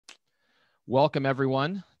Welcome,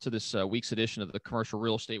 everyone, to this week's edition of the Commercial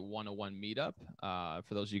Real Estate 101 Meetup.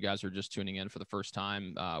 For those of you guys who are just tuning in for the first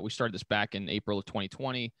time, we started this back in April of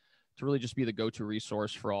 2020 to really just be the go-to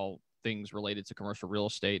resource for all things related to commercial real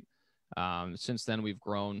estate. Since then, we've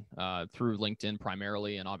grown through LinkedIn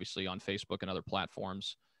primarily and obviously on Facebook and other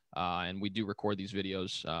platforms. And we do record these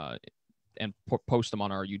videos and post them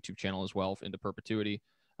on our YouTube channel as well into perpetuity.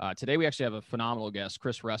 Today, we actually have a phenomenal guest,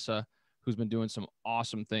 Chris Ressa, who's been doing some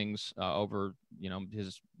awesome things over,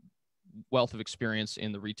 his wealth of experience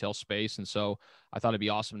in the retail space. And so I thought it'd be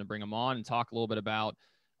awesome to bring him on and talk a little bit about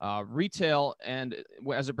retail and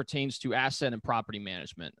as it pertains to asset and property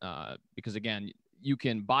management. Because again, you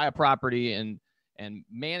can buy a property and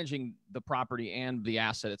managing the property and the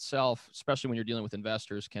asset itself, especially when you're dealing with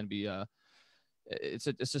investors, can be it's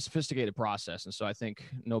a sophisticated process. And so I think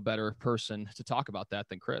no better person to talk about that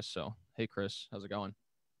than Chris. So, hey, Chris, how's it going?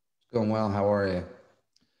 Going well. How are you?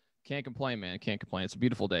 Can't complain, man. Can't complain. It's a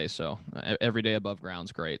beautiful day. So every day above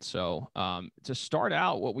ground's great. So to start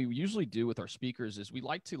out, what we usually do with our speakers is we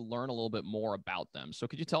like to learn a little bit more about them. So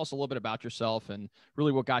could you tell us a little bit about yourself and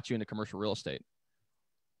really what got you into commercial real estate?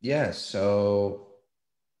 Yeah. So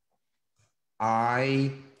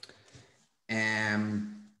I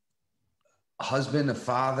am a husband, a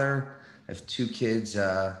father. I have two kids,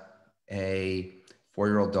 a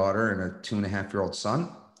 4-year-old daughter and a 2.5-year-old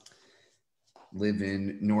son. Live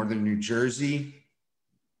in northern New Jersey.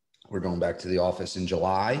 We're going back to the office in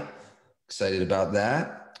July. Excited about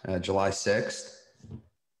that. July 6th.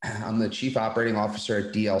 I'm the chief operating officer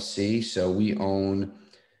at DLC. So we own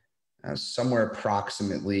somewhere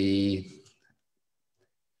approximately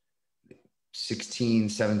 16,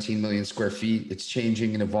 17 million square feet. It's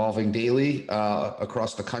changing and evolving daily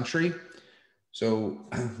across the country. So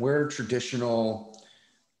we're a traditional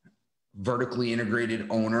vertically integrated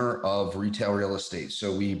owner of retail real estate.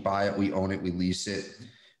 So we buy it, we own it, we lease it,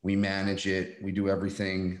 we manage it, we do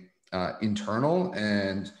everything internal,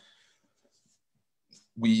 and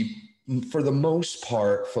we, for the most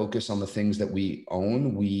part, focus on the things that we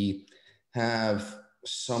own. We have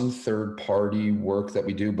some third-party work that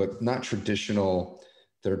we do, but not traditional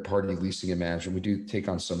third-party leasing and management. We do take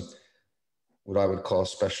on some what I would call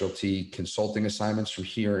specialty consulting assignments from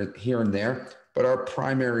here and there. But our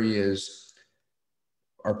primary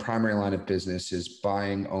line of business is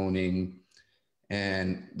buying, owning,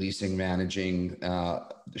 and leasing, managing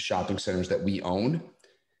the shopping centers that we own.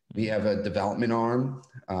 We have a development arm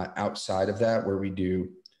outside of that where we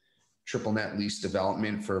do triple net lease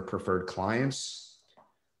development for preferred clients.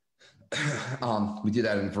 We do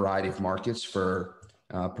that in a variety of markets for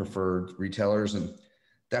preferred retailers, and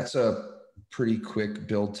that's a pretty quick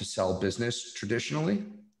build to sell business traditionally.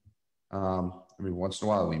 Every once in a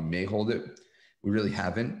while, we may hold it. We really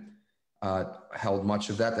haven't held much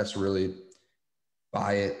of that. That's really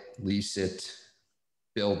buy it, lease it,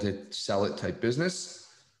 build it, sell it type business.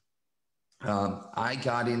 I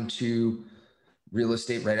got into real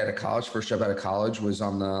estate right out of college. First job out of college was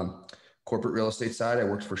on the corporate real estate side. I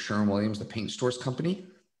worked for Sherwin-Williams, the paint stores company.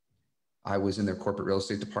 I was in their corporate real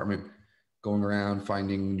estate department, going around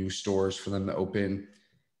finding new stores for them to open,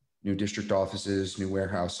 new district offices, new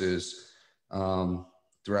warehouses.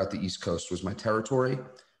 Throughout the East Coast was my territory.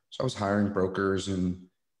 So I was hiring brokers and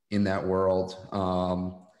in that world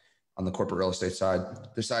on the corporate real estate side.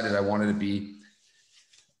 Decided I wanted to be,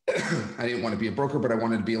 I didn't want to be a broker, but I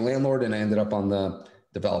wanted to be a landlord, and I ended up on the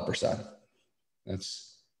developer side.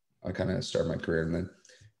 That's how I kind of started my career. And then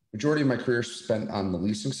majority of my career spent on the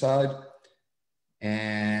leasing side,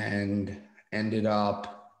 and ended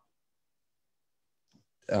up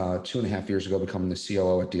 2.5 years ago becoming the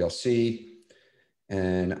COO at DLC.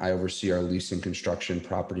 And I oversee our leasing, construction,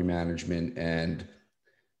 property management, and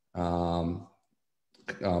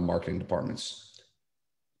marketing departments.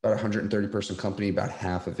 About 130 person company, about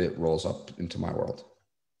half of it rolls up into my world.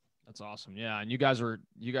 That's awesome. Yeah. And you guys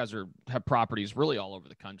have properties really all over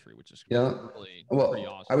the country, which is really pretty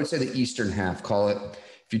awesome. I would say the eastern half, call it,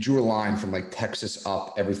 if you drew a line from like Texas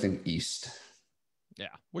up, everything east. Yeah,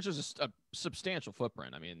 which is a substantial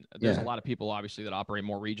footprint. I mean, there's a lot of people obviously that operate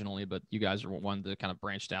more regionally, but you guys are one that kind of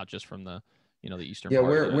branched out just from the eastern. Yeah,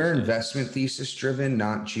 we're investment thesis driven,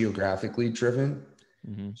 not geographically driven.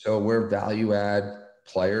 Mm-hmm. So we're value add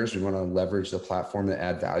players. We want to leverage the platform to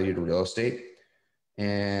add value to real estate,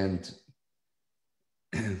 and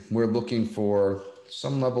we're looking for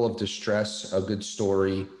some level of distress, a good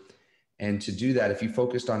story, and to do that, if you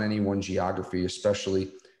focused on any one geography,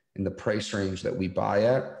 especially in the price range that we buy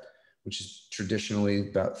at, which is traditionally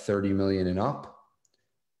about 30 million and up,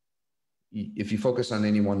 if you focus on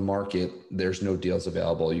any one market, there's no deals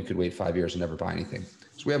available. You could wait 5 years and never buy anything.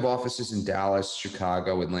 So we have offices in Dallas,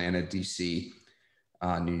 Chicago, Atlanta, DC,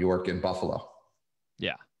 New York, and Buffalo.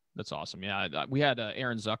 Yeah, that's awesome. Yeah, we had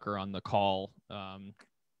Aaron Zucker on the call a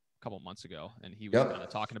couple of months ago, and he was kind of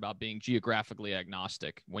talking about being geographically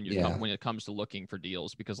agnostic when when it comes to looking for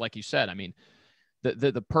deals, because like you said, I mean,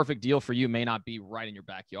 the perfect deal for you may not be right in your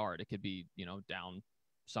backyard. It could be, down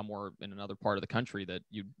somewhere in another part of the country that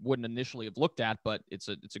you wouldn't initially have looked at, but it's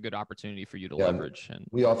a good opportunity for you to leverage. And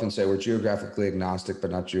we often say we're geographically agnostic,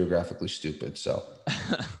 but not geographically stupid. So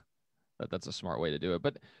that's a smart way to do it.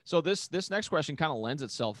 But so this next question kind of lends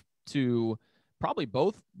itself to probably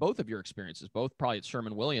both of your experiences, both probably at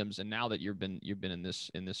Sherwin-Williams, and now that you've been in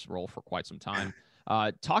this role for quite some time,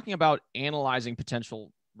 talking about analyzing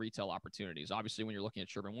potential retail opportunities. Obviously, when you're looking at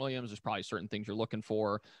Sherwin-Williams, there's probably certain things you're looking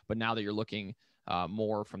for, but now that you're looking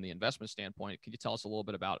more from the investment standpoint, can you tell us a little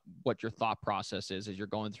bit about what your thought process is as you're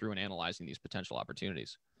going through and analyzing these potential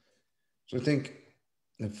opportunities? So I think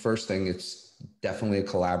the first thing, it's definitely a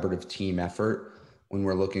collaborative team effort when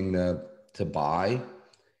we're looking to buy.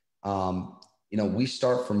 We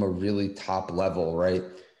start from a really top level, right?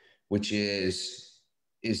 Which is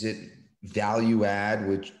it value add,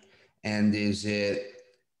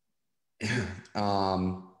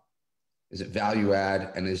 is it value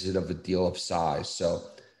add, and is it of a deal of size? So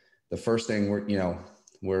the first thing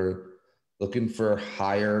we're looking for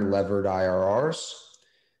higher levered IRRs,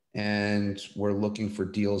 and we're looking for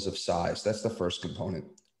deals of size. That's the first component.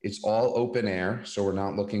 It's all open air, so we're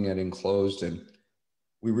not looking at enclosed, and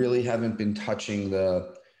we really haven't been touching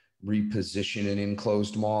the reposition and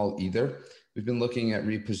enclosed mall either. We've been looking at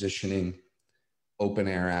repositioning open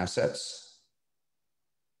air assets.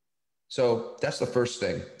 So that's the first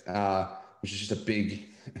thing, which is just a big,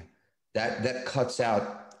 that cuts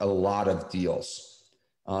out a lot of deals,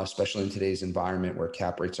 especially in today's environment where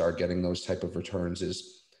cap rates are. Getting those type of returns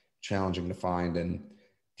is challenging to find, and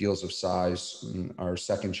deals of size are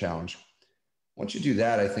second challenge. Once you do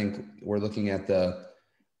that, I think we're looking at the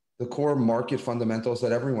core market fundamentals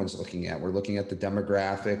that everyone's looking at. We're looking at the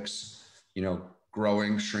demographics,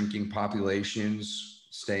 growing, shrinking populations,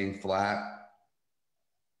 staying flat.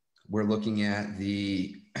 We're looking at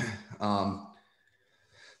the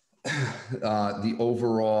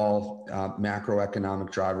overall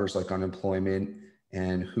macroeconomic drivers like unemployment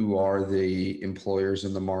and who are the employers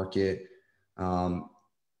in the market. We're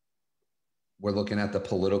looking at the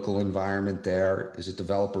political environment there. Is it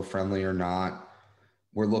developer friendly or not?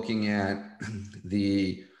 We're looking at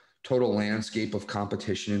the total landscape of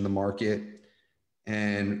competition in the market,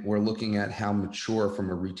 and we're looking at how mature from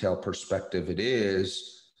a retail perspective it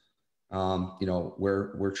is.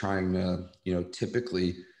 We're trying to,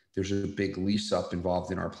 typically there's a big lease up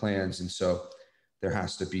involved in our plans. And so there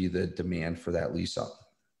has to be the demand for that lease up.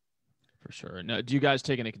 For sure. Now, do you guys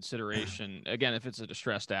take into consideration, again, if it's a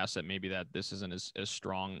distressed asset, maybe that this isn't as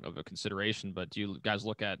strong of a consideration, but do you guys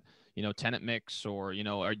look at, tenant mix, or, are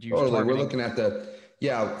you totally, we're looking at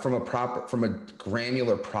from a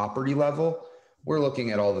granular property level, we're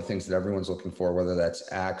looking at all the things that everyone's looking for, whether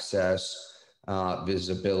that's access,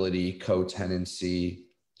 visibility, co-tenancy,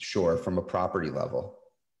 sure, from a property level.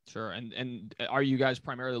 Sure. And are you guys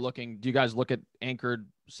primarily do you guys look at anchored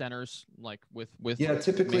centers, like with yeah,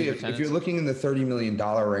 typically if you're looking in the $30 million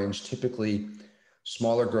range, typically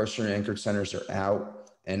smaller grocery anchored centers are out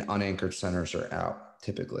and unanchored centers are out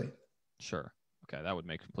typically. Sure. Okay. That would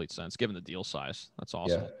make complete sense given the deal size. That's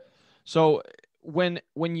awesome. Yeah. So when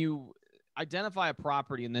you identify a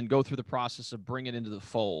property and then go through the process of bringing it into the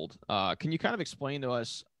fold, can you kind of explain to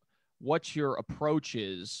us what your approach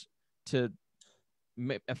is to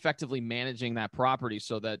effectively managing that property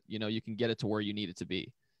so that, you can get it to where you need it to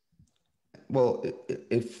be? Well,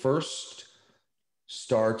 it first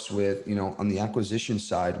starts with, on the acquisition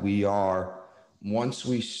side, once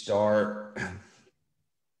we start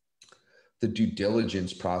the due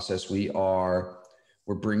diligence process, we're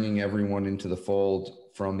bringing everyone into the fold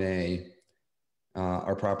from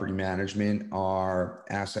our property management, our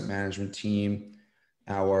asset management team,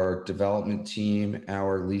 our development team,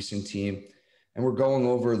 our leasing team, and we're going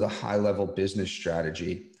over the high level business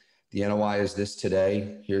strategy. The NOI is this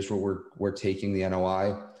today. Here's what we're taking the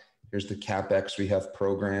NOI. Here's the CapEx we have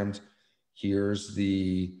programmed. Here's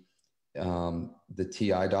the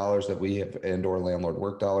TI dollars that we have and/or landlord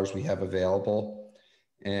work dollars we have available.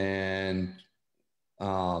 And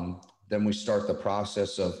then we start the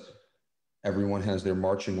process of everyone has their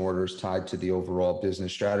marching orders tied to the overall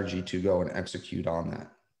business strategy to go and execute on that.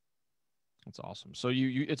 That's awesome. So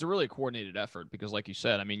it's a really coordinated effort because, like you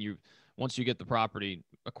said, I mean, once you get the property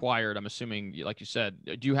acquired, I'm assuming, like you said,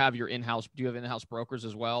 do you have in-house brokers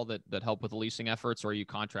as well that help with the leasing efforts, or you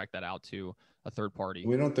contract that out to a third party?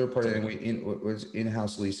 We don't third party. It was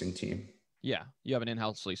in-house leasing team. Yeah, you have an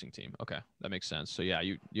in-house leasing team. Okay, that makes sense. So yeah,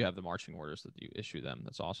 you have the marching orders that you issue them.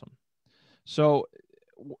 That's awesome. So,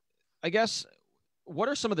 I guess, what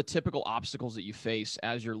are some of the typical obstacles that you face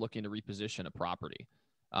as you're looking to reposition a property?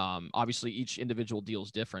 Obviously, each individual deal is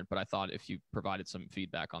different, but I thought if you provided some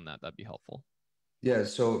feedback on that, that'd be helpful. Yeah.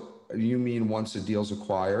 So you mean once a deal's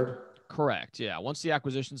acquired? Correct. Yeah. Once the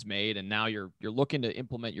acquisition's made, and now you're looking to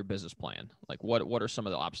implement your business plan. Like, what are some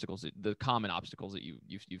of the obstacles, the common obstacles that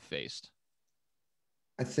you've faced?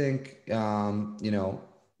 I think,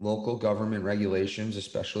 local government regulations,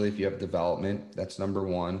 especially if you have development, that's number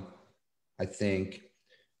one. I think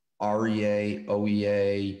REA,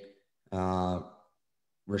 OEA,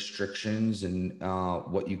 restrictions and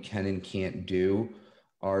what you can and can't do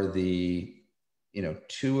are the,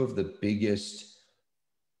 two of the biggest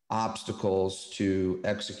obstacles to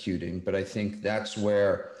executing. But I think that's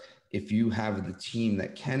where, if you have the team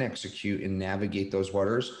that can execute and navigate those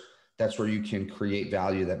waters, that's where you can create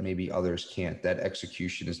value that maybe others can't. That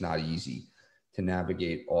execution is not easy to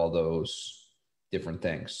navigate all those different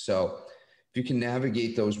things. So if you can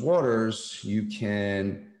navigate those waters, you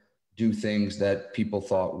can do things that people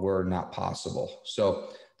thought were not possible. So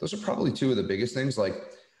those are probably two of the biggest things, like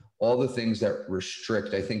all the things that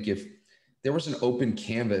restrict. I think if there was an open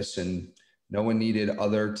canvas and no one needed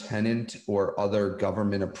other tenant or other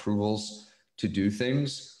government approvals to do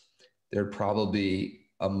things, there'd probably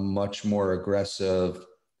a much more aggressive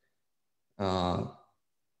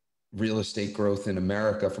real estate growth in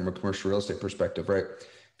America from a commercial real estate perspective, right?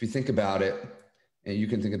 If you think about it, and you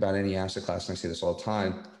can think about any asset class, and I say this all the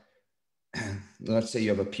time, let's say you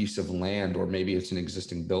have a piece of land, or maybe it's an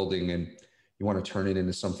existing building and you want to turn it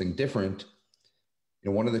into something different.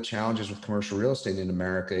 One of the challenges with commercial real estate in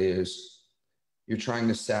America is you're trying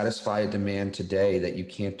to satisfy a demand today that you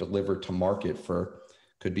can't deliver to market for,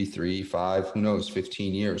 could be 3, 5, who knows,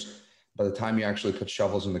 15 years. By the time you actually put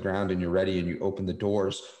shovels in the ground and you're ready and you open the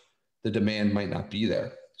doors, the demand might not be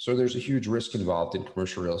there. So there's a huge risk involved in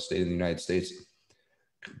commercial real estate in the United States.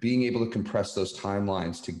 Being able to compress those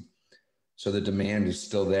timelines so the demand is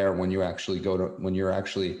still there when you're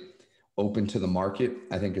actually open to the market,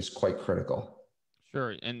 I think is quite critical.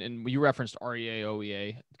 Sure. And you referenced REA,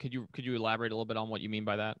 OEA. Could you elaborate a little bit on what you mean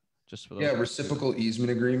by that? Just for those. Yeah, reciprocal easement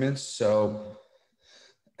agreements. So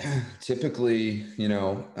typically,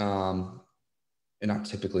 not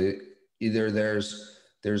typically, either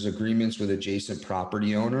there's agreements with adjacent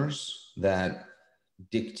property owners that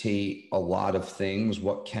dictate a lot of things,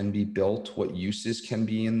 what can be built, what uses can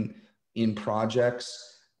be in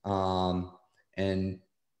projects. And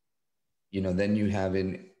then you have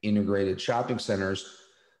in integrated shopping centers,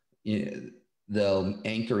 the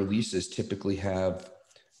anchor leases typically have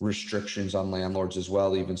restrictions on landlords as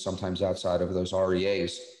well, even sometimes outside of those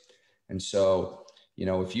REAs. And so,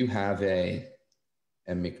 if you have a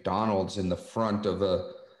McDonald's in the front of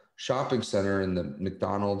a shopping center and the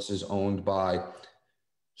McDonald's is owned by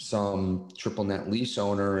some triple net lease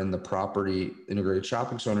owner and the property integrated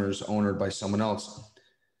shopping center is owned by someone else,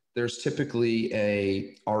 there's typically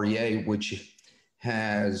a REA which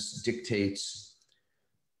dictates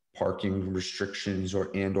parking restrictions or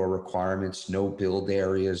requirements, no build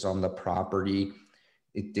areas on the property.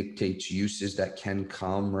 It dictates uses that can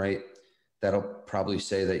come, right? That'll probably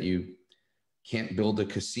say that you can't build a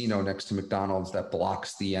casino next to McDonald's that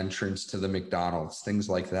blocks the entrance to the McDonald's, things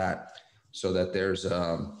like that. So that there's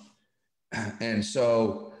and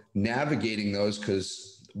so navigating those,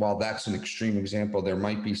 because while that's an extreme example, there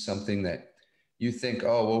might be something that you think,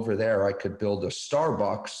 oh, over there I could build a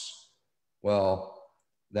Starbucks. Well,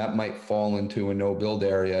 that might fall into a no build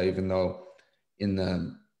area, even though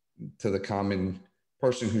to the common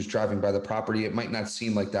person who's driving by the property, it might not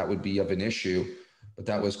seem like that would be of an issue, but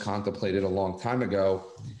that was contemplated a long time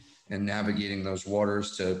ago. And navigating those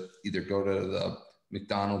waters to either go to the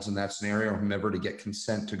McDonald's in that scenario, or whomever, to get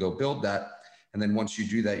consent to go build that. And then once you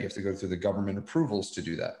do that, you have to go through the government approvals to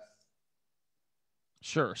do that.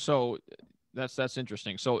 Sure. So that's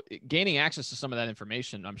interesting. So gaining access to some of that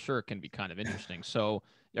information, I'm sure, can be kind of interesting. So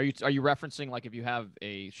are you referencing, like, if you have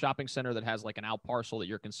a shopping center that has like an out parcel that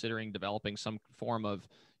you're considering developing some form of,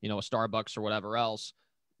 a Starbucks or whatever else,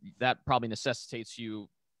 that probably necessitates you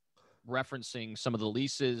referencing some of the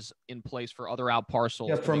leases in place for other out parcels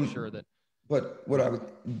to make sure that. But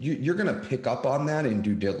you're going to pick up on that in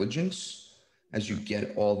due diligence as you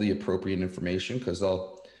get all the appropriate information, because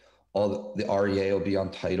all the REA will be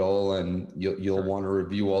on title, and you'll Sure. want to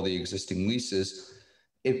review all the existing leases.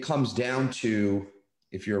 It comes down to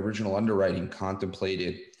if your original underwriting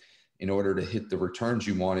contemplated in order to hit the returns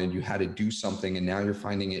you wanted, you had to do something, and now you're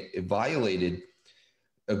finding it violated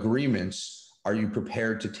agreements. Are you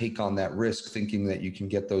prepared to take on that risk thinking that you can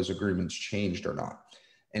get those agreements changed or not?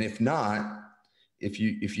 And if not, if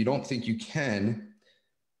you don't think you can,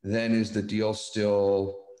 then is the deal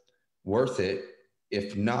still worth it?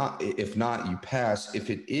 If not, you pass. If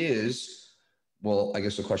it is, well, I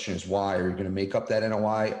guess the question is why? Are you going to make up that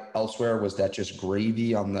NOI elsewhere? Was that just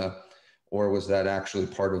gravy on or was that actually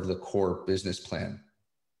part of the core business plan?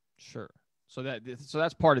 Sure. So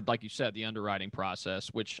that's part of, like you said, the underwriting process,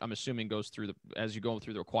 which I'm assuming goes through as you go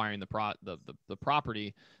through the acquiring the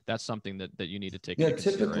property. That's something that you need to take Yeah, into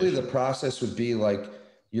typically the consideration. process would be like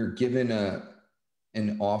you're given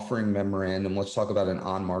an offering memorandum. Let's talk about an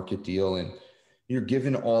on-market deal, and you're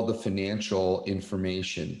given all the financial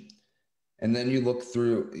information. And then you look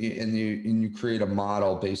through and you create a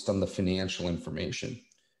model based on the financial information.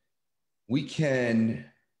 We can,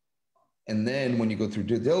 and then when you go through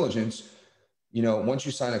due diligence, once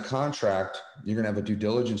you sign a contract, you're going to have a due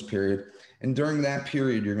diligence period. And during that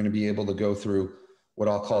period, you're going to be able to go through what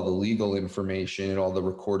I'll call the legal information and all the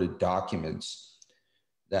recorded documents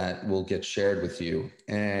that will get shared with you.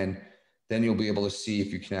 And then you'll be able to see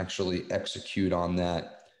if you can actually execute on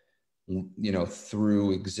that,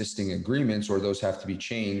 through existing agreements, or those have to be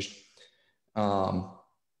changed.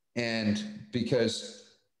 And because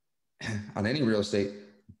on any real estate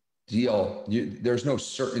deal, there's no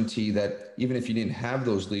certainty that even if you didn't have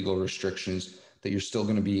those legal restrictions, that you're still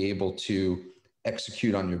going to be able to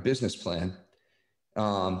execute on your business plan.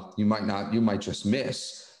 You might just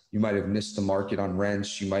miss. You might have missed the market on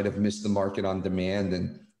rents. You might have missed the market on demand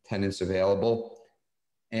and tenants available.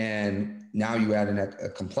 And now you add in a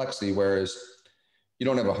complexity, whereas you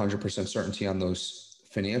don't have 100% certainty on those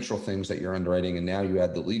financial things that you're underwriting. And now you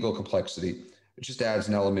add the legal complexity. It just adds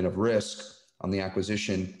an element of risk on the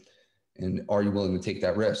acquisition. And are you willing to take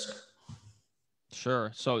that risk?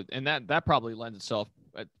 Sure. So, and that probably lends itself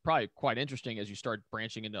probably quite interesting as you start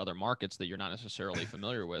branching into other markets that you're not necessarily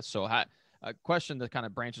familiar with. So, a question that kind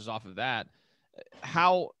of branches off of that,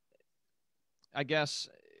 how, I guess,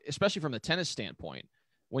 especially from the tenant standpoint,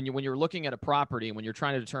 when you're looking at a property and when you're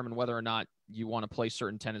trying to determine whether or not you want to place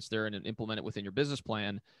certain tenants there and implement it within your business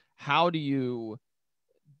plan, how do you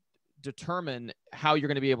determine how you're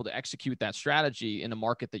going to be able to execute that strategy in a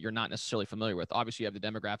market that you're not necessarily familiar with? Obviously, you have the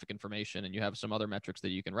demographic information and you have some other metrics that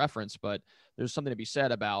you can reference, but there's something to be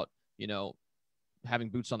said about, having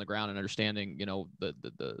boots on the ground and understanding,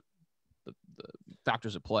 the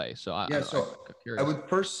factors at play. So I would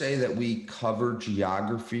first say that we cover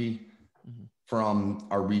geography from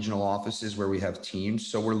our regional offices where we have teams.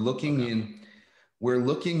 So we're looking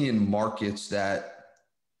in markets that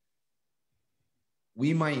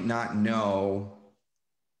we might not know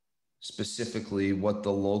specifically what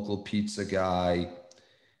the local pizza guy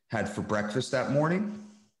had for breakfast that morning.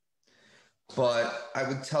 But I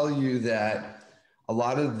would tell you that a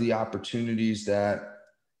lot of the opportunities that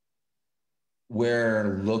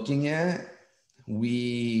we're looking at,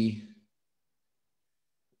 we're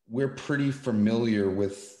pretty familiar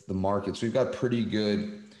with the markets. We've got pretty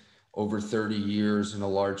good, over 30 years in a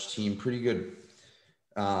large team, pretty good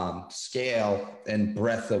scale and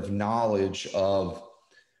breadth of knowledge of,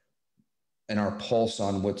 and our pulse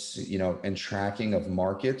on what's, and tracking of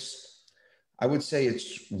markets. I would say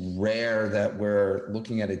it's rare that we're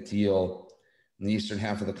looking at a deal in the eastern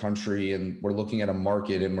half of the country and we're looking at a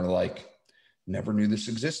market and we're like, never knew this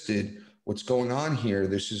existed. What's going on here?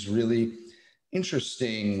 This is really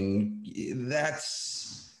interesting.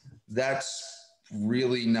 That's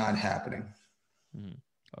really not happening.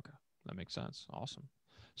 Okay. That makes sense. Awesome.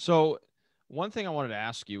 So one thing I wanted to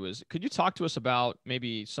ask you is, could you talk to us about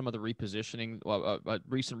maybe some of the repositioning,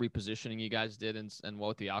 recent repositioning you guys did and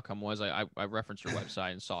what the outcome was? I referenced your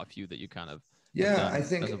website and saw a few that you kind of I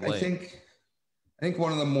think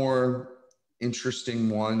one of the more interesting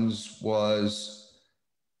ones was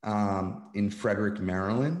in Frederick,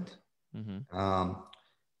 Maryland.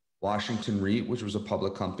 Washington REIT, which was a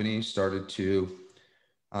public company, started to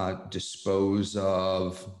dispose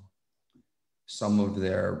of some of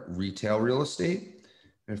their retail real estate.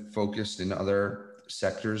 They're focused in other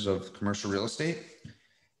sectors of commercial real estate.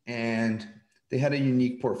 And they had a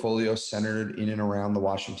unique portfolio centered in and around the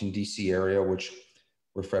Washington, D.C. area,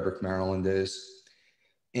 where Frederick, Maryland is.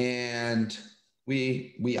 And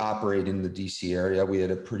we operate in the D.C. area. We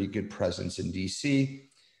had a pretty good presence in D.C.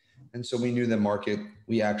 And so we knew the market.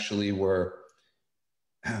 We had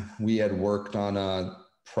worked on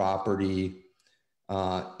property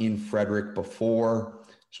in Frederick before,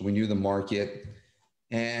 so we knew the market,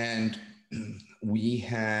 and we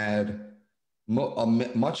had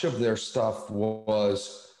much of their stuff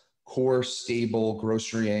was core, stable,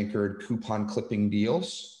 grocery anchored coupon clipping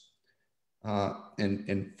deals.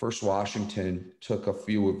 And First Washington took a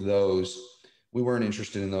few of those. We weren't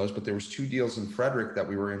interested in those, but there was 2 deals in Frederick that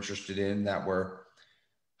we were interested in that were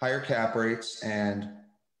higher cap rates, and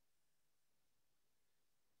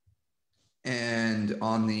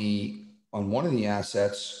on one of the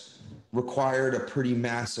assets required a pretty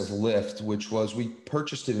massive lift, which was, we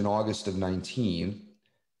purchased it in August of 19.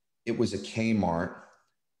 It was a Kmart.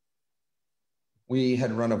 We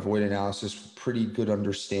had run a void analysis, pretty good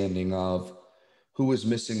understanding of who was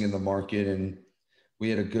missing in the market, and we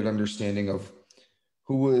had a good understanding of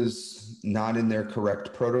who was not in their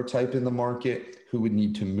correct prototype in the market, who would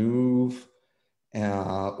need to move,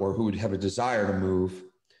 or who would have a desire to move.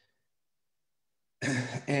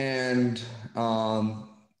 And,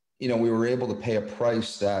 we were able to pay a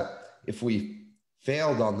price that if we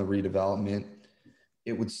failed on the redevelopment,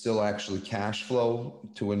 it would still actually cash flow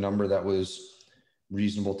to a number that was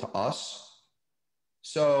reasonable to us.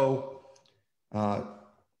 So,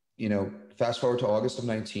 fast forward to August of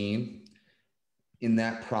 19. In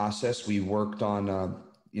that process, we worked on,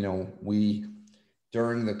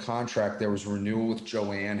 during the contract, there was renewal with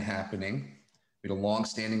Joann happening. We had a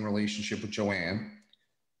long-standing relationship with Joann.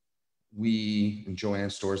 And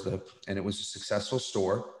Joann stores and it was a successful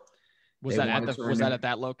store. Was that at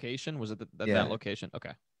that location? Was it that location?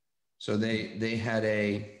 Okay. So they had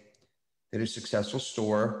a successful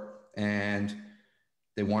store, and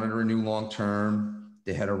they wanted to renew long-term.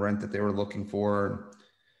 They had a rent that they were looking for.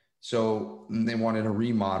 So they wanted a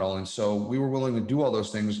remodel. And so we were willing to do all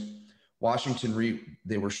those things. Washington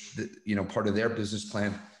they were, part of their business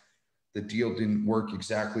plan. The deal didn't work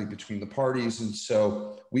exactly between the parties. And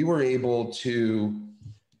so we were able to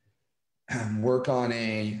work on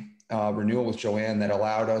a renewal with Joann that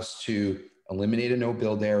allowed us to eliminate a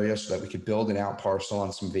no-build area so that we could build an out parcel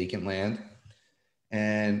on some vacant land.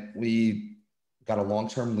 And we got a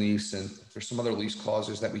long-term lease, and there's some other lease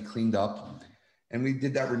clauses that we cleaned up. And we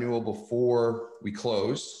did that renewal before we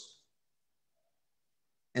closed.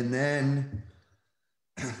 And then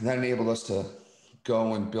that enabled us to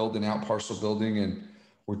go and build an out parcel building, and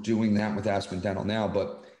we're doing that with Aspen Dental now.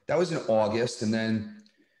 But that was in August, and then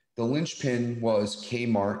the linchpin was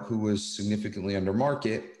Kmart, who was significantly under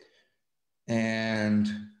market. And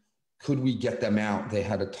could we get them out? They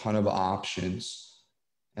had a ton of options,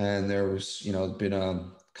 and there was, been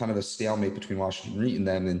a kind of a stalemate between Washington REIT and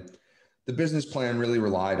them. And the business plan really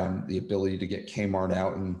relied on the ability to get Kmart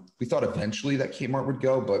out. And we thought eventually that Kmart would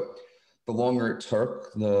go, but the longer it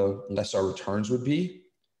took, the less our returns would be.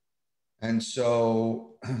 And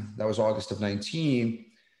so that was August of 19.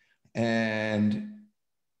 And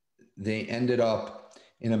they ended up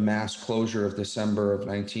in a mass closure of December of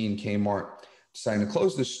 19. Kmart decided to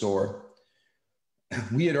close the store.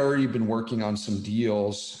 We had already been working on some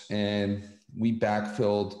deals, and we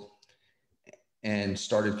backfilled and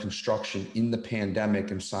started construction in the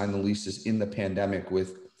pandemic and signed the leases in the pandemic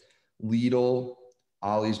with Lidl,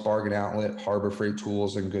 Ollie's Bargain Outlet, Harbor Freight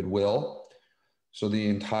Tools, and Goodwill. So the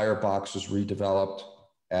entire box was redeveloped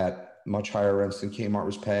at much higher rents than Kmart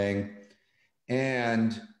was paying.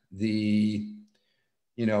 And we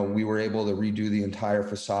were able to redo the entire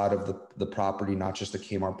facade of the property, not just the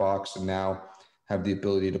Kmart box, and now have the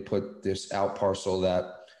ability to put this out parcel that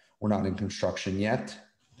we're not in construction yet.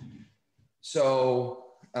 So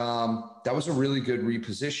that was a really good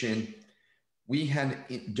reposition.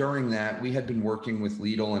 During that, we had been working with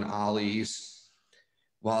Lidl and Ollie's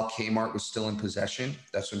while Kmart was still in possession.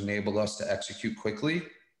 That's what enabled us to execute quickly.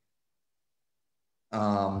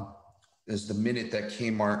 As the minute that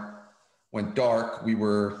Kmart went dark, we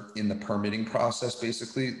were in the permitting process.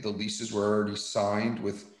 Basically, the leases were already signed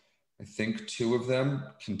with, I think, 2 of them,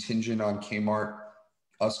 contingent on Kmart,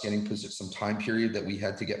 us getting some time period that we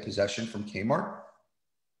had to get possession from Kmart.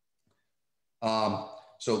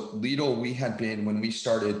 So Lidl, we had been, when we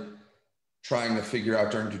started trying to figure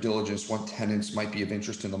out during due diligence what tenants might be of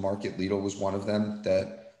interest in the market, Lidl was one of them,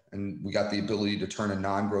 and we got the ability to turn a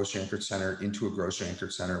non-grocery anchored center into a grocery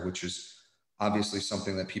anchored center, which is obviously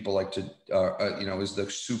something that people like to, is the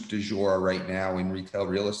soup du jour right now in retail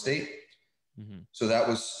real estate. Mm-hmm. So that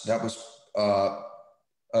was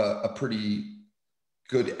a pretty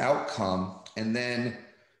good outcome. And then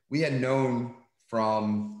we had known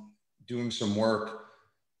from doing some work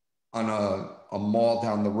on a mall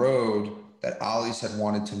down the road that Ollie's had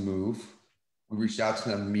wanted to move. We reached out to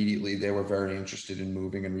them immediately. They were very interested in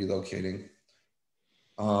moving and relocating.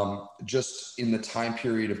 Just in the time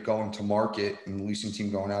period of going to market and the leasing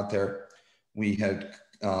team going out there, we had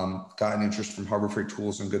gotten interest from Harbor Freight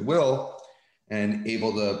Tools and Goodwill, and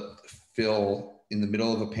able to fill in the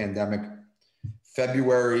middle of a pandemic.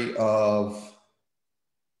 February of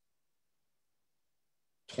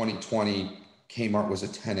 2020, Kmart was a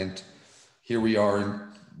tenant. Here we are in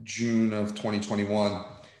June of 2021.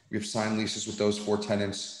 We have signed leases with those 4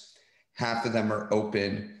 tenants. Half of them are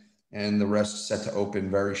open, and the rest set to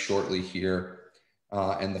open very shortly here.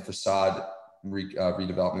 And the facade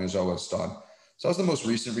redevelopment is always done. So that was the most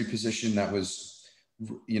recent reposition that was,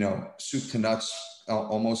 soup to nuts,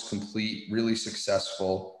 almost complete, really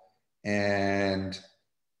successful, and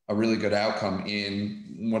a really good outcome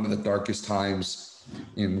in one of the darkest times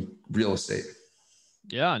in real estate.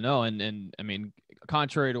 Yeah, no. And I mean,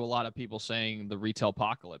 contrary to a lot of people saying the retail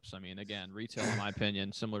apocalypse, I mean, again, retail, in my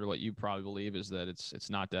opinion, similar to what you probably believe, is that it's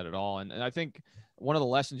not dead at all. And I think one of the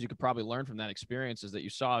lessons you could probably learn from that experience is that you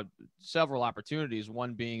saw several opportunities,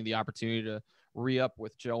 one being the opportunity to re-up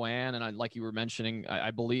with Joanne. And like you were mentioning,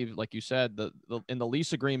 I believe, like you said, in the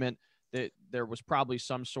lease agreement, that there was probably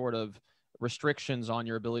some sort of restrictions on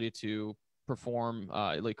your ability to perform,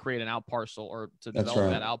 like create an out parcel or to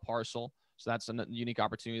develop that out parcel. So that's a unique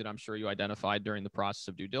opportunity that I'm sure you identified during the process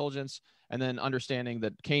of due diligence. And then understanding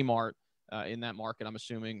that Kmart in that market, I'm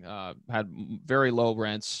assuming, had very low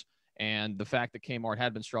rents. And the fact that Kmart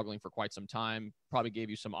had been struggling for quite some time probably gave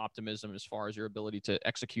you some optimism as far as your ability to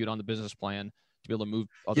execute on the business plan to be able to move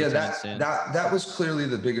other tenants in. That was clearly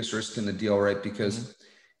the biggest risk in the deal, right? Because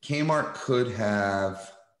Kmart could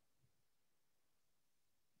have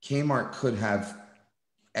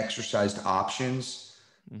exercised options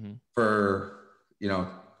for,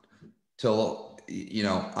 till,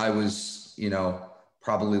 I was,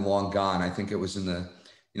 probably long gone. I think it was in the,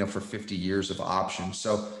 for 50 years of options.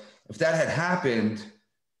 So if that had happened,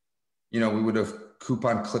 we would have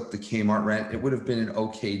coupon clipped the Kmart rent. It would have been an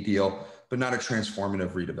okay deal, but not a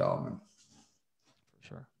transformative redevelopment. For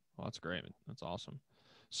sure. Well, that's great. That's awesome.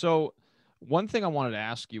 So one thing I wanted to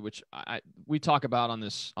ask you, which we talk about on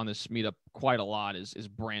this meetup quite a lot, is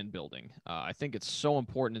brand building. I think it's so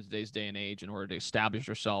important in today's day and age in order to establish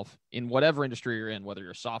yourself in whatever industry you're in, whether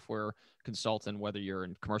you're a software consultant, whether you're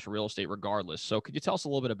in commercial real estate, regardless. So could you tell us a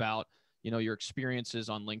little bit about, your experiences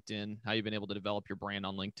on LinkedIn, how you've been able to develop your brand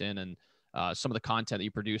on LinkedIn, and some of the content that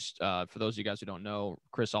you produced? For those of you guys who don't know,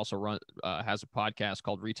 Chris also has a podcast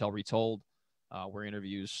called Retail Retold, where he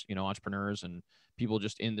interviews, entrepreneurs and people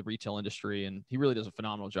just in the retail industry. And he really does a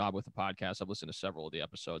phenomenal job with the podcast. I've listened to several of the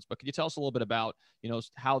episodes, but could you tell us a little bit about,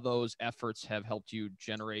 how those efforts have helped you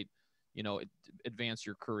generate, advance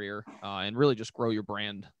your career and really just grow your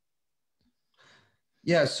brand?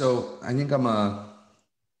 Yeah. So I think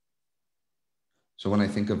so when I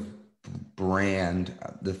think of brand,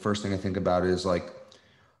 the first thing I think about is like,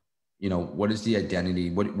 what is the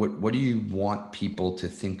identity? What do you want people to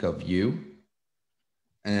think of you?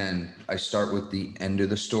 And I start with the end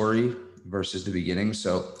of the story versus the beginning.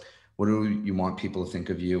 So what do you want people to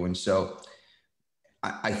think of you? And so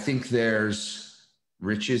I think there's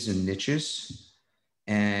riches and niches.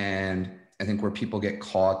 And I think where people get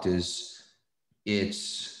caught is they're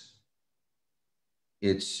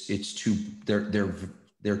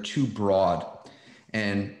too broad.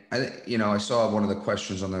 And I saw one of the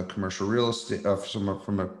questions on the commercial real estate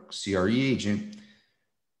from a CRE agent.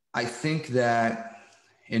 I think that,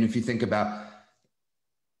 and if you think about,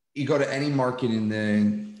 you go to any market in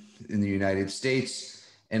the United States,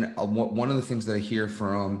 and one of the things that I hear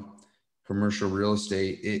from commercial real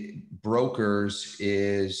estate brokers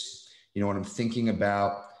is, what I'm thinking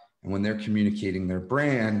about, and when they're communicating their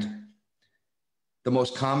brand, the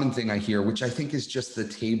most common thing I hear, which I think is just the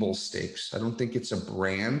table stakes, I don't think it's a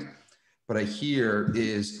brand, but I hear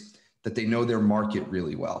is that they know their market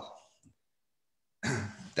really well.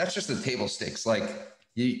 That's just the table stakes. Like,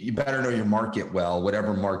 you better know your market well,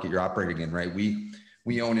 whatever market you're operating in, right?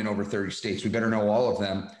 We own in over 30 states. We better know all of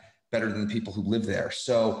them better than the people who live there.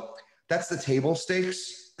 So that's the table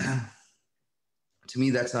stakes. To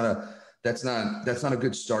me, that's not a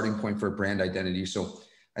good starting point for a brand identity. So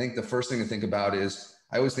I think the first thing to think about is,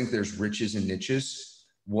 I always think there's riches and niches.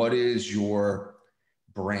 What is your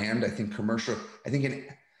brand? I think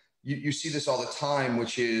you see this all the time,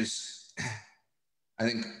 which is, I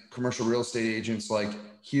think commercial real estate agents, like,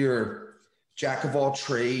 here, jack of all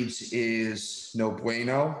trades is no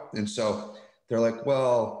bueno. And so they're like,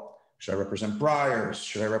 well, should I represent buyers?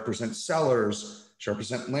 Should I represent sellers? Should I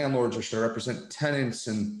represent landlords, or should I represent tenants?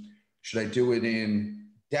 And should I do it in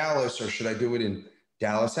Dallas, or should I do it in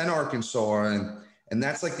Dallas and Arkansas? And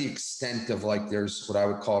that's like the extent of, like, there's what I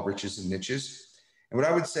would call riches and niches. And what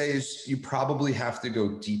I would say is you probably have to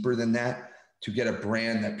go deeper than that to get a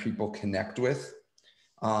brand that people connect with.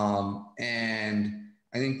 And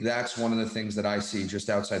I think that's one of the things that I see just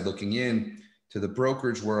outside looking in to the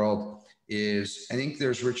brokerage world is I think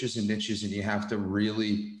there's riches and niches, and you have to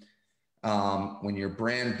really, when you're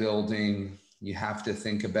brand building, you have to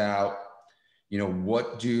think about, one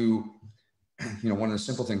of the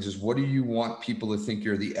simple things is what do you want people to think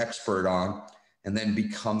you're the expert on, and then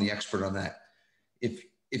become the expert on that.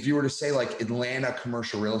 If you were to say like Atlanta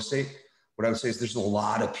commercial real estate, what I would say is there's a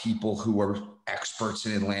lot of people who are experts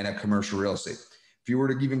in Atlanta commercial real estate. If you were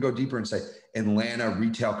to even go deeper and say Atlanta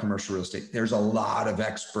retail commercial real estate, there's a lot of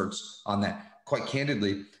experts on that. Quite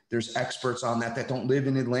candidly, there's experts on that don't live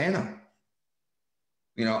in Atlanta.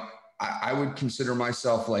 I would consider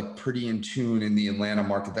myself like pretty in tune in the Atlanta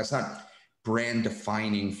market. That's not brand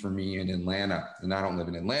defining for me in Atlanta, and I don't live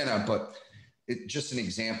in Atlanta, but it's just an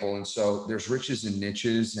example. And so there's riches and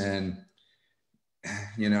niches, and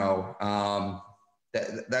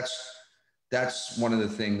that's one of the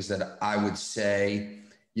things that I would say.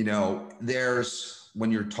 There's,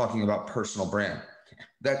 when you're talking about personal brand,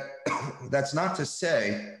 that's not to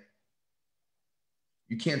say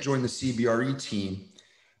you can't join the CBRE team,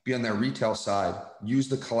 be on their retail side, use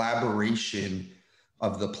the collaboration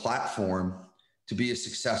of the platform to be a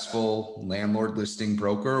successful landlord listing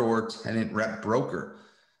broker or tenant rep broker.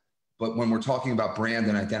 But when we're talking about brand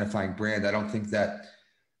and identifying brand, I don't think that,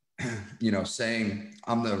 saying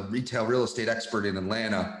I'm the retail real estate expert in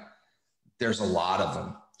Atlanta, there's a lot of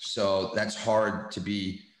them. So that's hard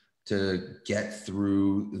to get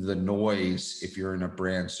through the noise if you're in a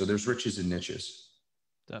brand. So there's riches and niches.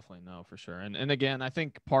 Definitely. No, for sure. And again, I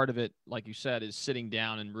think part of it, like you said, is sitting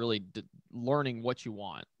down and really learning what you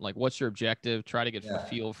want. Like, what's your objective? Try to get a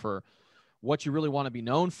feel for what you really want to be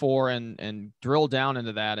known for, and drill down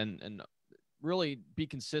into that, and really be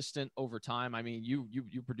consistent over time. I mean,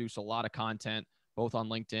 you produce a lot of content, both on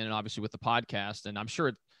LinkedIn and obviously with the podcast. And I'm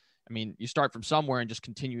sure, you start from somewhere and just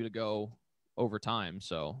continue to go over time.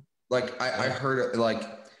 So like I heard, like,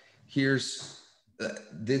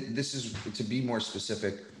 this is, to be more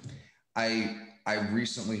specific, I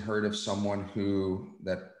recently heard of someone who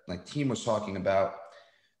that like team was talking about,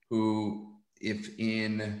 who I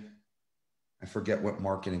forget what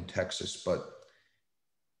market in Texas, but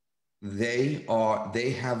they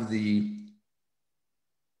have the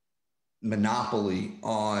monopoly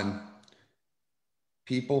on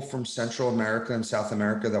people from Central America and South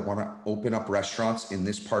America that want to open up restaurants in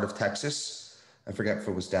this part of Texas. I forget if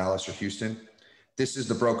it was Dallas or Houston. This is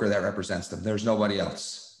the broker that represents them. There's nobody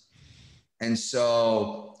else. And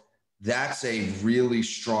so that's a really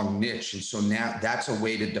strong niche. And so now that's a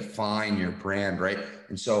way to define your brand, right?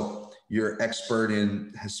 And so you're expert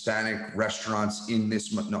in Hispanic restaurants in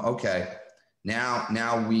this. No, okay.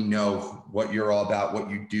 Now we know what you're all about, what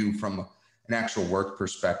you do from an actual work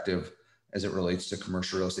perspective as it relates to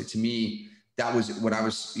commercial real estate. To me, that was when I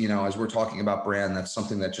was, as we're talking about brand, that's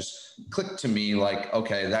something that just clicked to me, like,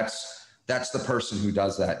 okay, that's the person who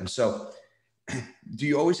does that. And so do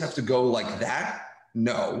you always have to go like that?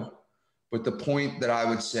 No. But the point that I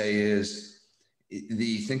would say is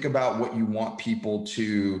think about what you want people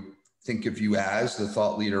to think of you as, the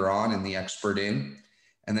thought leader on and the expert in,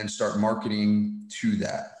 and then start marketing to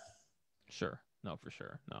that. Sure. No, for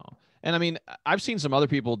sure. No. And I've seen some other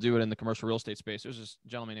people do it in the commercial real estate space. There's this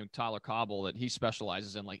gentleman named Tyler Cobble that he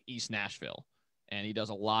specializes in like East Nashville. And he does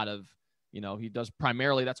a lot of, he does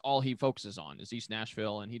primarily, that's all he focuses on is East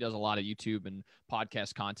Nashville. And he does a lot of YouTube and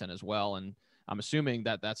podcast content as well. And I'm assuming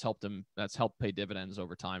that that's helped pay dividends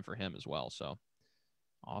over time for him as well. So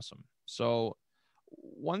awesome. So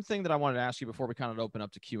one thing that I wanted to ask you before we kind of open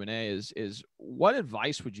up to Q&A is what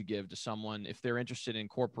advice would you give to someone if they're interested in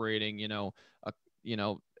incorporating,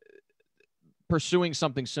 pursuing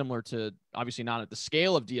something similar to, obviously not at the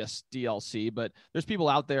scale of DLC, but there's people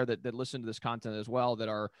out there that listen to this content as well that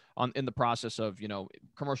are in the process of,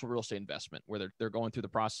 commercial real estate investment, where they're going through the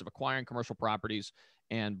process of acquiring commercial properties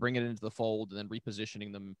and bringing it into the fold and then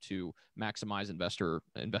repositioning them to maximize investor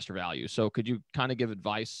value. So could you kind of give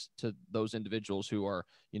advice to those individuals who are,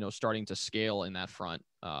 starting to scale in that front?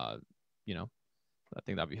 I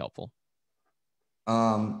think that'd be helpful.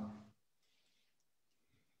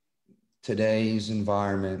 Today's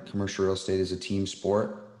environment, commercial real estate is a team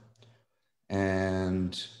sport,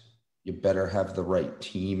 and you better have the right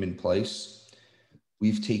team in place.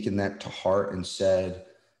 We've taken that to heart and said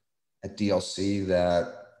at DLC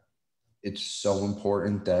that it's so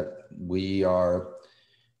important that we are,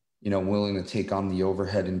 willing to take on the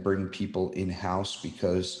overhead and bring people in-house,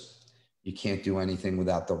 because you can't do anything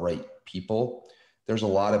without the right people. There's a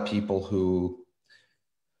lot of people who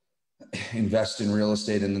invest in real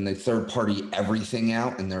estate and then they third party everything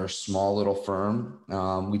out and they're a small little firm.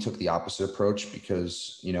 We took the opposite approach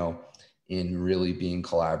because, you know, in really being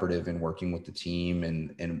collaborative and working with the team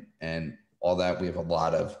and all that, we have a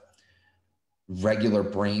lot of regular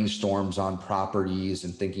brainstorms on properties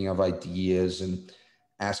and thinking of ideas and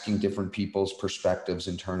asking different people's perspectives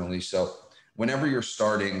internally. So whenever you're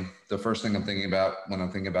starting, the first thing I'm thinking about when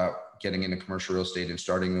I'm thinking about getting into commercial real estate and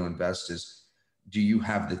starting to invest is, do you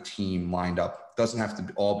have the team lined up? Doesn't have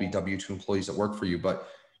to all be W-2 employees that work for you, but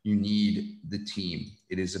you need the team.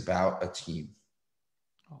 It is about a team.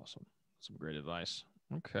 Awesome. Some great advice.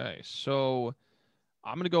 Okay. So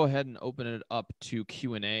I'm going to go ahead and open it up to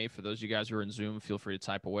Q&A. For those of you guys who are in Zoom, feel free to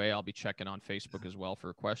type away. I'll be checking on Facebook as well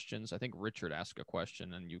for questions. I think Richard asked a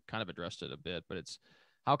question and you kind of addressed it a bit, but it's,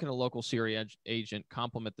 how can a local CRE agent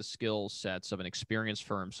complement the skill sets of an experienced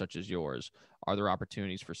firm such as yours? Are there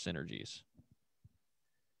opportunities for synergies?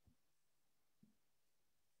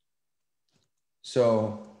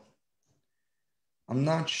 So I'm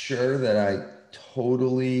not sure that I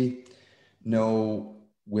totally know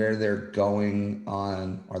where they're going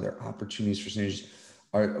on. Are there opportunities for synergies?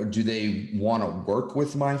 Or do they want to work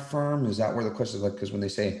with my firm? Is that where the question is? Like, because when they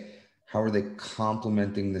say, how are they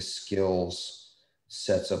complementing the skills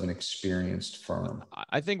sets of an experienced firm?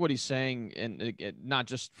 I think what he's saying, and not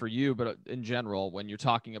just for you, but in general, when you're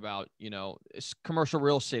talking about, you know, commercial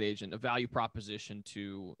real estate agent, a value proposition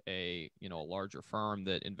to a, you know, a larger firm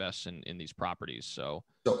that invests in these properties. So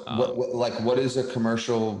what does a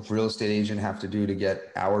commercial real estate agent have to do to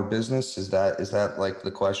get our business? Is that like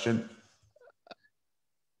the question?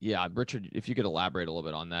 Yeah, Richard, if you could elaborate a little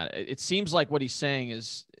bit on that. It seems like what he's saying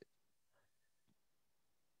is,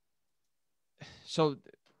 so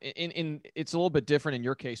in it's a little bit different in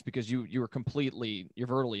your case because you were you're vertically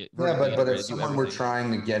but if someone we're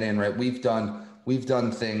trying to get in, right, we've done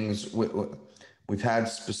things, we've had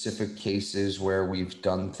specific cases where we've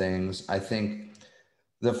done things. I think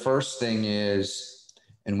the first thing is,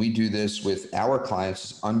 and we do this with our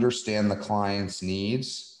clients, is understand the client's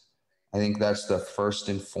needs. I think that's the first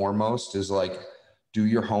and foremost, is like, do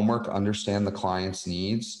your homework, understand the client's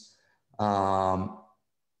needs.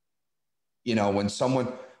 You know, when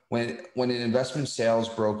an investment sales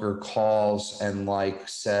broker calls and like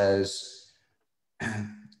says,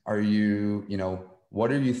 are you, you know,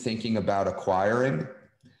 what are you thinking about acquiring?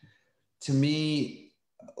 To me,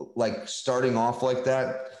 like starting off like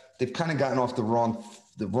that, they've kind of gotten off the wrong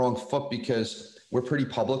foot, because we're pretty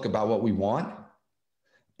public about what we want.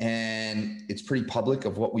 And it's pretty public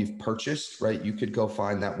of what we've purchased, right? You could go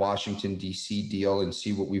find that Washington, D.C. deal and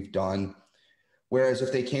see what we've done. Whereas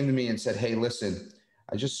if they came to me and said, hey, listen,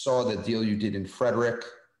 I just saw the deal you did in Frederick.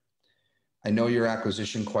 I know your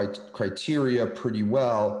acquisition criteria pretty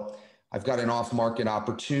well. I've got an off-market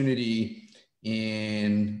opportunity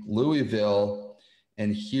in Louisville,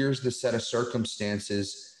 and here's the set of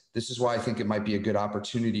circumstances. This is why I think it might be a good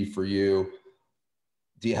opportunity for you.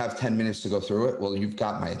 Do you have 10 minutes to go through it? Well, you've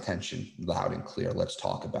got my attention loud and clear. Let's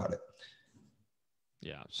talk about it.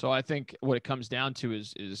 Yeah. So I think what it comes down to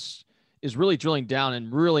is really drilling down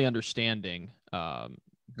and really understanding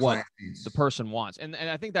what the person wants. And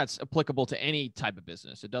I think that's applicable to any type of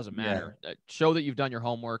business. It doesn't matter. Yeah. Show that you've done your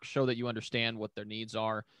homework, show that you understand what their needs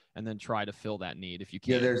are, and then try to fill that need if you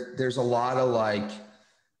can. Yeah, there's a lot of like,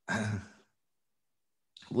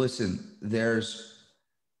 listen, there's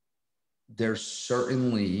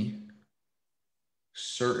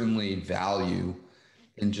certainly value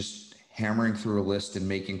in just hammering through a list and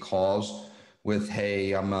making calls with,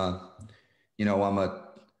 hey, I'm a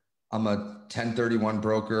 1031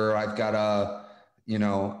 broker. I've got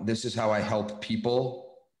this is how I help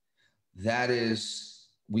people.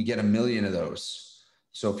 We get 1 million of those.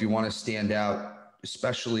 So if you want to stand out,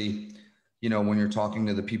 especially, when you're talking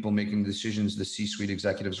to the people making decisions, the C-suite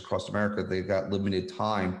executives across America, they've got limited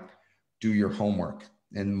time. Do your homework.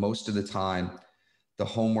 And most of the time, the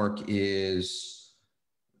homework is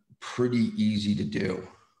pretty easy to do.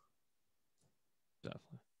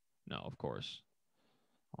 Definitely. No, of course.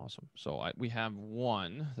 Awesome. So we have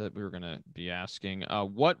one that we were going to be asking.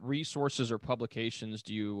 What resources or publications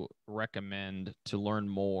do you recommend to learn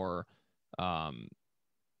more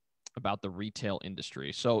about the retail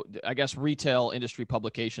industry? So I guess retail industry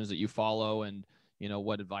publications that you follow, and,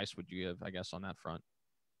 what advice would you give, I guess, on that front?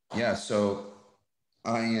 Yeah. So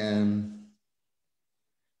I am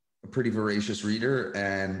a pretty voracious reader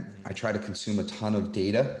and I try to consume a ton of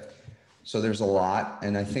data. So there's a lot.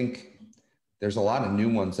 And I think there's a lot of new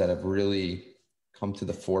ones that have really come to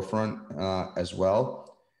the forefront as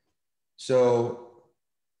well. So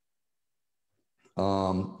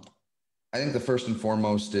I think the first and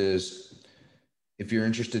foremost is if you're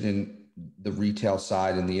interested in the retail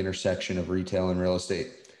side and the intersection of retail and real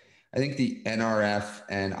estate, I think the NRF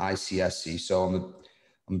and ICSC. So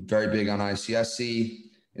I'm very big on ICSC,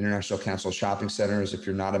 International Council of Shopping Centers. If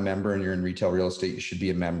you're not a member and you're in retail real estate, you should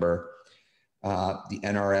be a member. The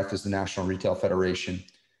NRF is the National Retail Federation.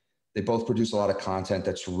 They both produce a lot of content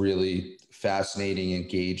that's really fascinating,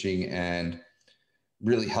 engaging, and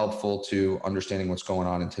really helpful to understanding what's going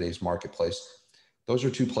on in today's marketplace. Those are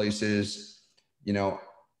two places, you know,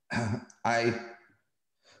 I,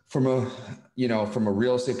 from a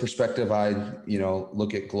real estate perspective, I,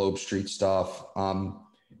 look at Globe Street stuff,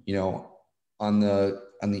 you know, on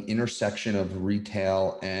the intersection of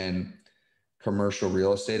retail and commercial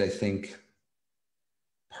real estate. I think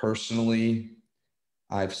personally,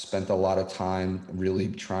 I've spent a lot of time really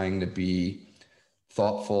trying to be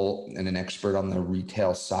thoughtful and an expert on the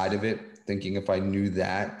retail side of it, thinking if I knew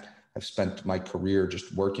that. I've spent my career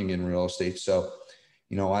just working in real estate. So,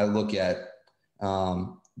 I look at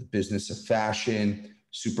the business of fashion,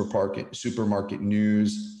 supermarket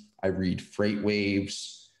news. I read Freight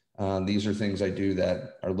Waves. These are things I do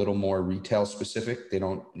that are a little more retail specific. They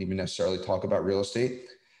don't even necessarily talk about real estate,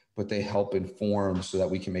 but they help inform so that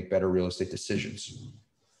we can make better real estate decisions.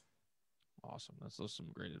 Awesome. That's some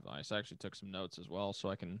great advice. I actually took some notes as well, so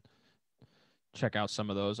I can check out some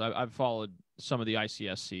of those. I've followed some of the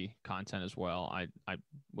ICSC content as well. I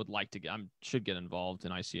would like to should get involved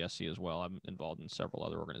in ICSC as well. I'm involved in several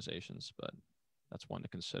other organizations, but that's one to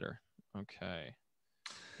consider. Okay.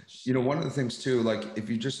 One of the things too, like if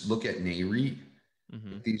you just look at NAREIT,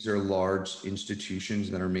 these are large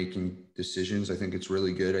institutions that are making decisions. I think it's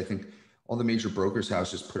really good. I think all the major brokers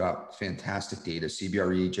houses put out fantastic data,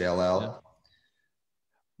 CBRE, JLL. Yeah.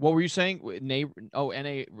 What were you saying? NA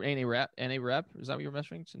Rep? Is that what you're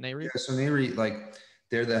mentioning? NAREIT? Yeah, so NAREIT, like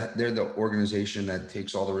they're the organization that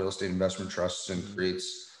takes all the real estate investment trusts and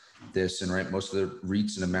creates this. And right, most of the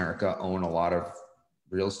REITs in America own a lot of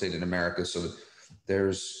real estate in America. So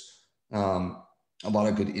there's a lot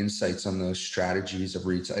of good insights on the strategies of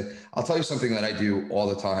REITs. I'll tell you something that I do all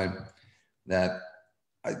the time that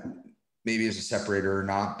I maybe is a separator or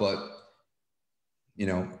not, but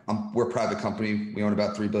we're a private company. We own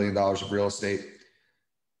about $3 billion of real estate.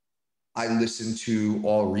 I listen to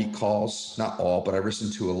all REIT calls, not all, but I listen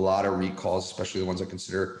to a lot of REIT calls, especially the ones I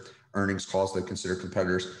consider earnings calls that I consider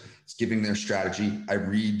competitors. It's giving their strategy. I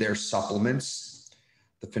read their supplements.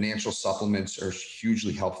 The financial supplements are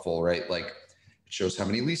hugely helpful, right? Like it shows how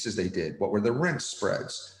many leases they did. What were the rent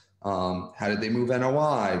spreads? How did they move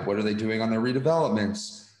NOI? What are they doing on their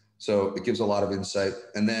redevelopments? So it gives a lot of insight.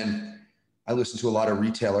 And then I listen to a lot of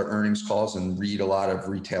retailer earnings calls and read a lot of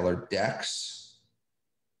retailer decks.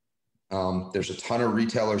 There's a ton of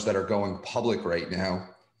retailers that are going public right now.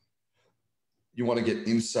 You want to get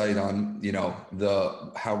insight on,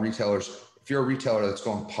 how retailers, if you're a retailer that's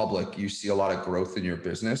going public, you see a lot of growth in your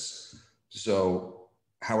business. So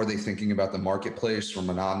how are they thinking about the marketplace from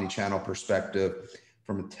an omni-channel perspective,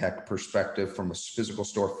 from a tech perspective, from a physical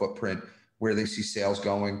store footprint, where they see sales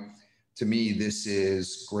going? To me, this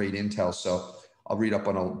is great intel. So I'll read up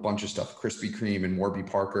on a bunch of stuff. Krispy Kreme and Warby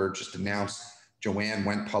Parker just announced. Joanne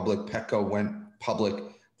went public. Petco went public.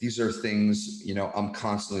 These are things, I'm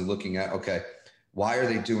constantly looking at. Okay, why are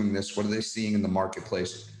they doing this? What are they seeing in the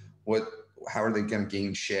marketplace? How are they going to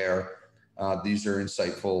gain share? These are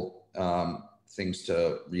insightful things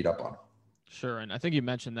to read up on. Sure. And I think you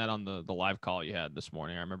mentioned that on the live call you had this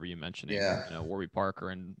morning. I remember you mentioning, Warby Parker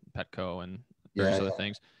and Petco and various other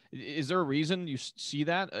things. Is there a reason you see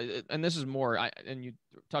that? And this is more, and you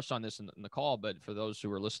touched on this in the call, but for those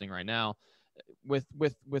who are listening right now, with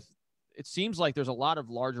it seems like there's a lot of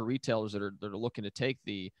larger retailers that are looking to take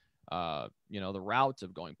the the route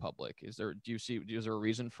of going public. Is there a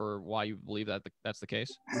reason for why you believe that that's the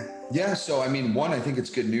case? Yeah. So, one, I think it's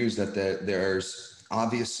good news that there's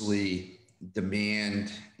obviously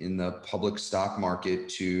demand in the public stock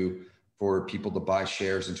market for people to buy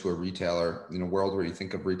shares into a retailer. In a world where you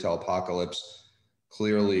think of retail apocalypse,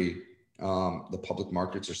 clearly the public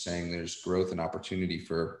markets are saying there's growth and opportunity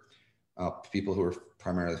for people who are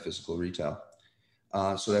primarily physical retail.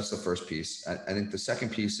 So that's the first piece. I think the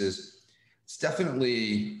second piece is it's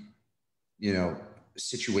definitely,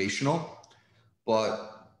 situational,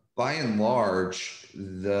 but by and large,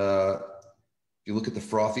 if you look at the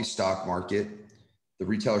frothy stock market, the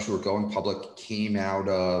retailers who are going public came out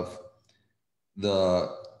of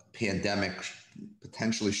the pandemic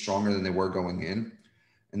potentially stronger than they were going in.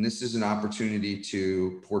 And this is an opportunity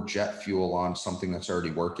to pour jet fuel on something that's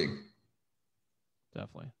already working.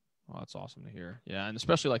 Definitely. Oh, that's awesome to hear. Yeah, and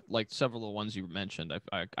especially like several of the ones you mentioned,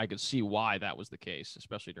 I could see why that was the case,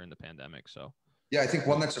 especially during the pandemic. So Yeah, I think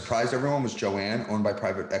one that surprised everyone was Joann, owned by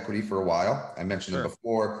private equity for a while. I mentioned them sure,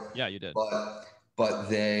 before, yeah, you did. but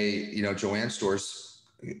they, Joann stores,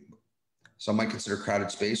 some might consider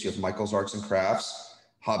crowded space. You have Michael's Arts and Crafts,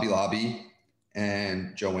 Hobby Lobby,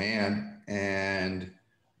 and Joann, and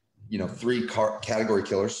three category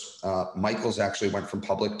killers. Michael's actually went from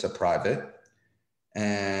public to private,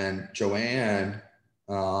 and Joann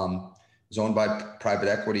is owned by private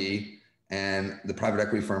equity. And the private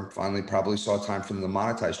equity firm finally probably saw time for them to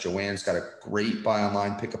monetize. Joann's got a great buy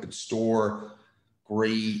online, pick up in store,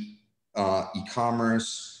 great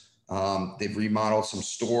e-commerce. They've remodeled some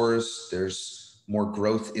stores. There's more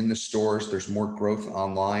growth in the stores. There's more growth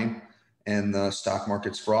online, and the stock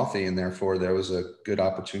market's frothy, and therefore there was a good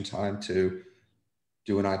opportune time to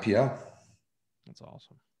do an IPO. That's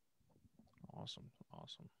awesome. Awesome.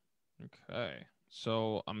 Okay,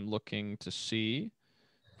 so I'm looking to see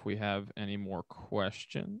if we have any more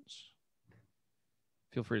questions.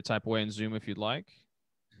 Feel free to type away in Zoom if you'd like.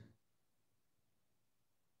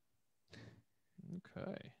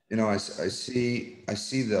 Okay. I see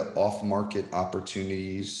the off-market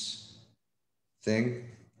opportunities thing.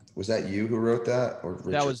 Was that you who wrote that, or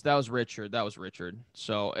Richard? That was Richard. That was Richard.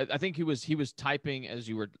 So I think he was typing as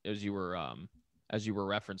you were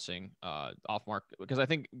referencing off market, because I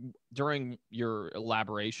think during your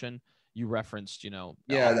elaboration you referenced Yeah,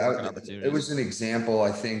 opportunities. it was an example.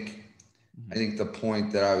 I think the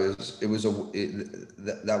point that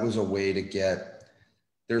that was a way to get.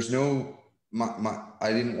 There's no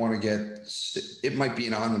I didn't want to get. It might be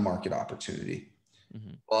an on the market opportunity,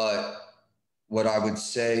 but what I would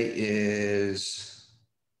say is,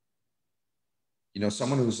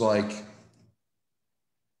 someone who's like,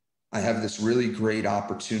 I have this really great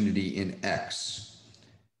opportunity in X.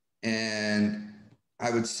 And I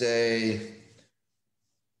would say,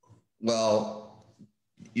 well,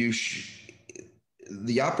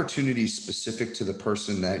 the opportunity is specific to the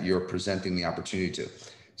person that you're presenting the opportunity to.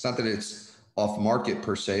 It's not that it's off market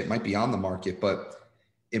per se. It might be on the market, but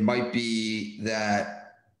it might be that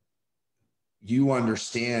you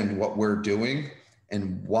understand what we're doing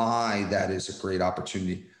and why that is a great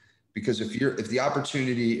opportunity. Because if you're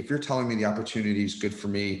telling me the opportunity is good for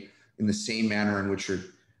me in the same manner in which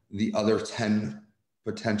the other 10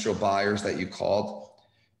 potential buyers that you called,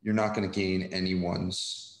 you're not going to gain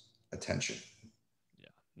anyone's attention. Yeah,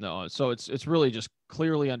 no. So it's really just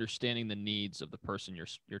clearly understanding the needs of the person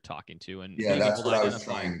you're talking to, and yeah, that's what I was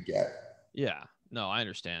trying to get. Yeah, no, I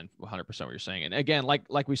understand 100% what you're saying. And again,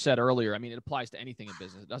 like we said earlier, I mean, it applies to anything in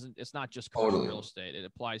business. It's not just commercial real estate. It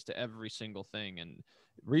applies to every single thing. And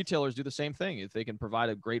retailers do the same thing. If they can provide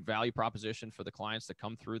a great value proposition for the clients that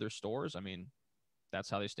come through their stores, I mean, that's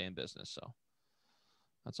how they stay in business. So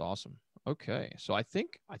that's awesome. Okay. So I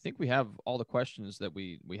think we have all the questions that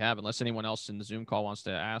we have, unless anyone else in the Zoom call wants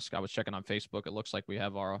to ask. I was checking on Facebook. It looks like we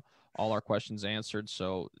have all our questions answered.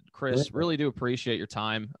 So Chris, really do appreciate your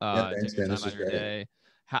time. Thanks, taking man. time out of your day.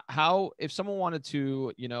 How, if someone wanted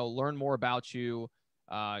to, learn more about you,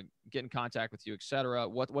 get in contact with you, etc.,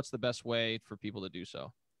 what's the best way for people to do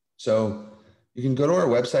so? So you can go to our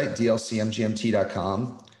website,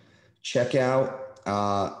 dlcmgmt.com. Check out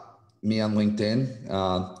me on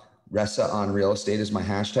LinkedIn. Ressa on real estate is my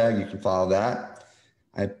hashtag. You can follow that.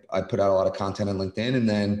 I put out a lot of content on LinkedIn, and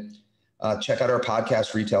then check out our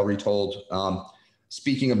podcast, Retail Retold.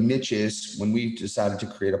 Speaking of niches, when we decided to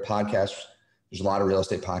create a podcast, there's a lot of real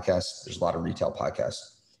estate podcasts. There's a lot of retail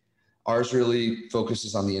podcasts. Ours really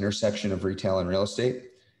focuses on the intersection of retail and real estate.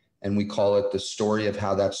 And we call it the story of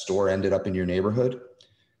how that store ended up in your neighborhood.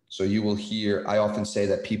 So you will hear, I often say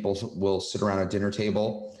that people will sit around a dinner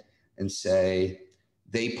table and say,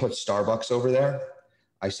 they put Starbucks over there.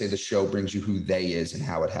 I say the show brings you who they is and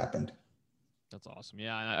how it happened. That's awesome.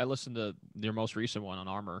 Yeah, I listened to your most recent one on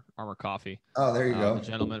Armor Coffee. Oh, there you go. The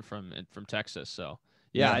gentleman from Texas. So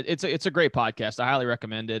yeah, it's a great podcast. I highly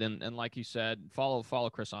recommend it. And like you said, follow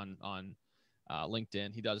Chris on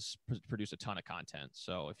LinkedIn. He does produce a ton of content.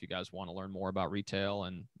 So if you guys want to learn more about retail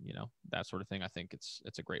and that sort of thing, I think it's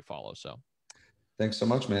a great follow. So thanks so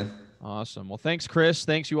much, man. Awesome. Well, thanks, Chris.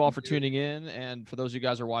 Thanks you all for tuning in. And for those of you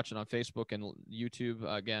guys who are watching on Facebook and YouTube,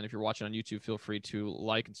 again, if you're watching on YouTube, feel free to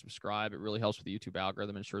like and subscribe. It really helps with the YouTube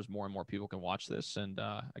algorithm, ensures more and more people can watch this. And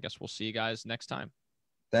I guess we'll see you guys next time.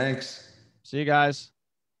 Thanks. See you guys.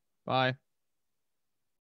 Bye.